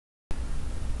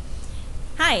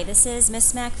Hi, this is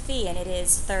Miss McPhee, and it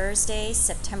is Thursday,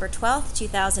 September 12th,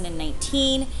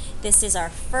 2019. This is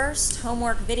our first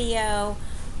homework video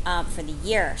for the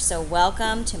year. So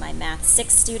welcome to my Math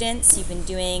 6 students. You've been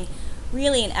doing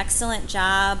really an excellent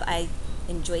job. I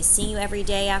enjoy seeing you every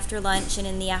day after lunch and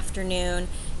in the afternoon.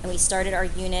 And we started our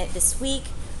unit this week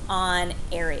on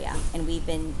area, and we've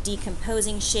been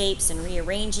decomposing shapes and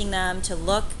rearranging them to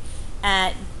look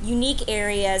at unique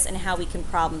areas and how we can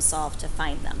problem solve to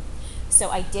find them. So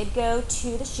I did go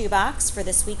to the shoebox for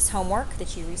this week's homework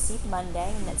that you received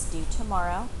Monday and that's due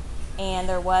tomorrow. And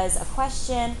there was a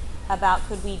question about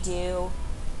could we do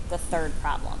the third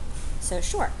problem. So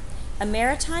sure. A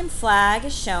maritime flag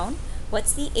is shown.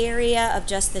 What's the area of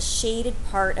just the shaded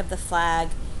part of the flag?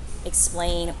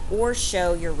 Explain or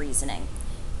show your reasoning.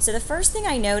 So the first thing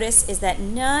I notice is that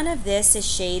none of this is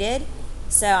shaded.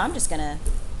 So I'm just going to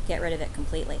get rid of it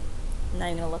completely. I'm not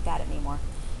even going to look at it anymore.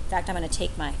 In fact, I'm going to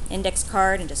take my index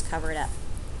card and just cover it up.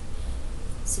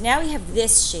 So now we have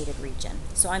this shaded region.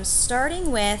 So I'm starting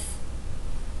with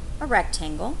a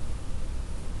rectangle.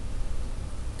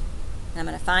 And I'm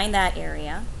going to find that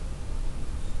area.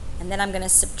 And then I'm going to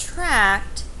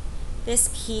subtract this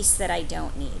piece that I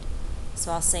don't need.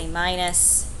 So I'll say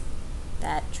minus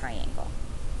that triangle.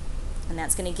 And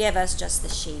that's going to give us just the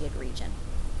shaded region.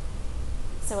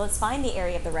 So let's find the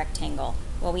area of the rectangle.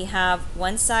 Well, we have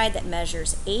one side that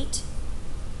measures 8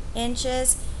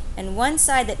 inches and one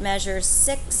side that measures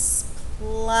 6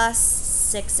 plus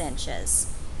 6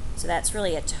 inches. So that's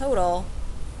really a total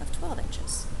of 12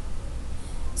 inches.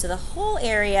 So the whole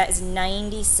area is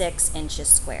 96 inches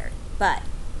squared, but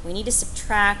we need to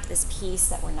subtract this piece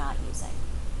that we're not using.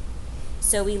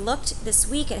 So we looked this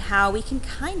week at how we can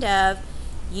kind of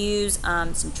use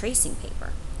some tracing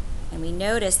paper. And we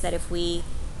noticed that if we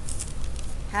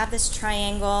have this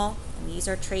triangle, and we use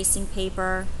our tracing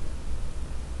paper,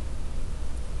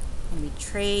 and we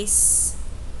trace,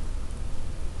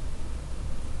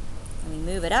 and we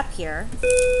move it up here.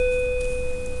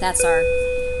 That's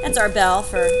our bell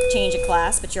for change of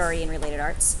class, but you're already in related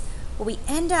arts. What we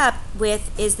end up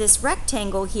with is this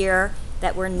rectangle here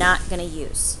that we're not going to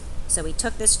use. So we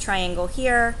took this triangle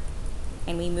here,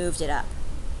 and we moved it up.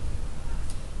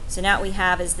 So now what we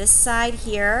have is this side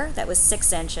here that was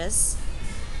 6 inches.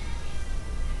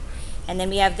 And then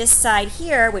we have this side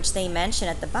here, which they mention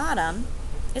at the bottom,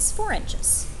 is 4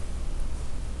 inches.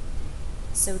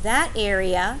 So that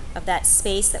area of that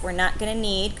space that we're not going to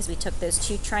need, because we took those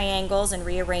two triangles and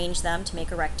rearranged them to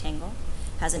make a rectangle,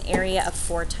 has an area of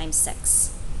 4 times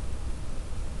 6.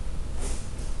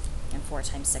 And 4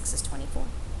 times 6 is 24.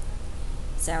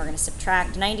 So we're going to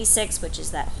subtract 96, which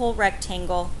is that whole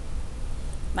rectangle,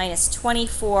 minus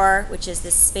 24, which is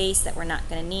this space that we're not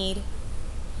going to need.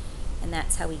 And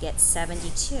that's how we get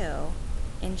 72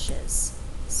 inches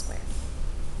squared.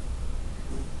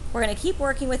 We're going to keep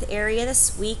working with area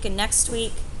this week, and next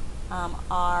week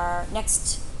our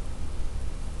next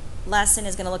lesson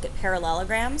is going to look at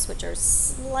parallelograms, which are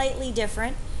slightly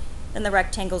different than the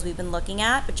rectangles we've been looking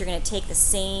at, but you're going to take the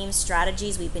same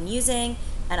strategies we've been using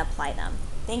and apply them.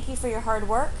 Thank you for your hard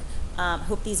work.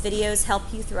 Hope these videos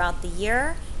help you throughout the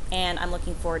year, and I'm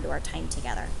looking forward to our time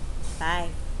together. Bye.